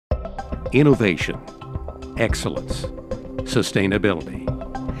Innovation, excellence, sustainability,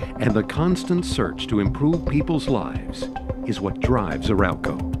 and the constant search to improve people's lives is what drives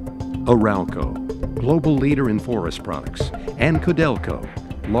ARAUCO. ARAUCO, global leader in forest products, and Codelco,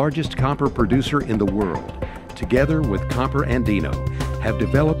 largest copper producer in the world, together with Copper Andino, have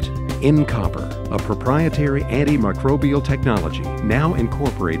developed InCopper, a proprietary antimicrobial technology now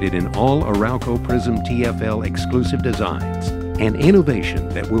incorporated in all ARAUCO Prism TFL exclusive designs, an innovation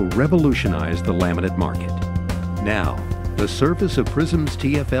that will revolutionize the laminate market. Now, the surface of Prism's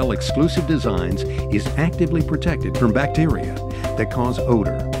TFL exclusive designs is actively protected from bacteria that cause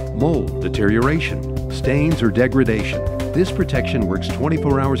odor, mold, deterioration, stains, or degradation. This protection works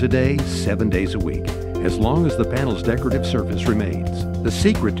 24 hours a day, 7 days a week, as long as the panel's decorative surface remains. The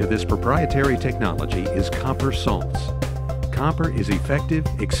secret to this proprietary technology is copper salts. Copper is effective,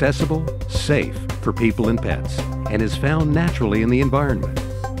 accessible, safe for people and pets, and is found naturally in the environment.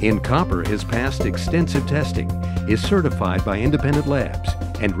 InCopper has passed extensive testing, is certified by independent labs,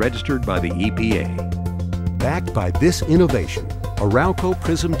 and registered by the EPA. Backed by this innovation, ARAUCO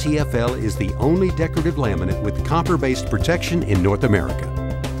Prism TFL is the only decorative laminate with copper-based protection in North America.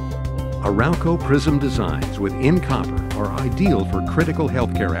 ARAUCO Prism designs with InCopper are ideal for critical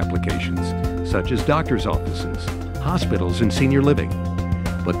healthcare applications, such as doctor's offices, hospitals, and senior living.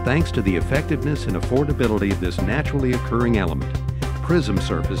 But thanks to the effectiveness and affordability of this naturally occurring element, Prism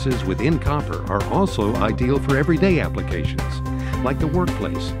surfaces with InCopper are also ideal for everyday applications, like the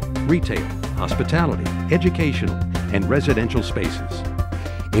workplace, retail, hospitality, educational, and residential spaces.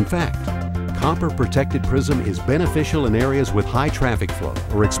 In fact, copper-protected Prism is beneficial in areas with high traffic flow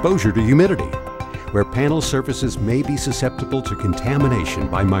or exposure to humidity, where panel surfaces may be susceptible to contamination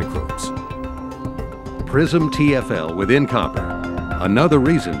by microbes. Prism TFL with InCopper, another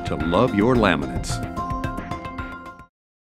reason to love your laminates.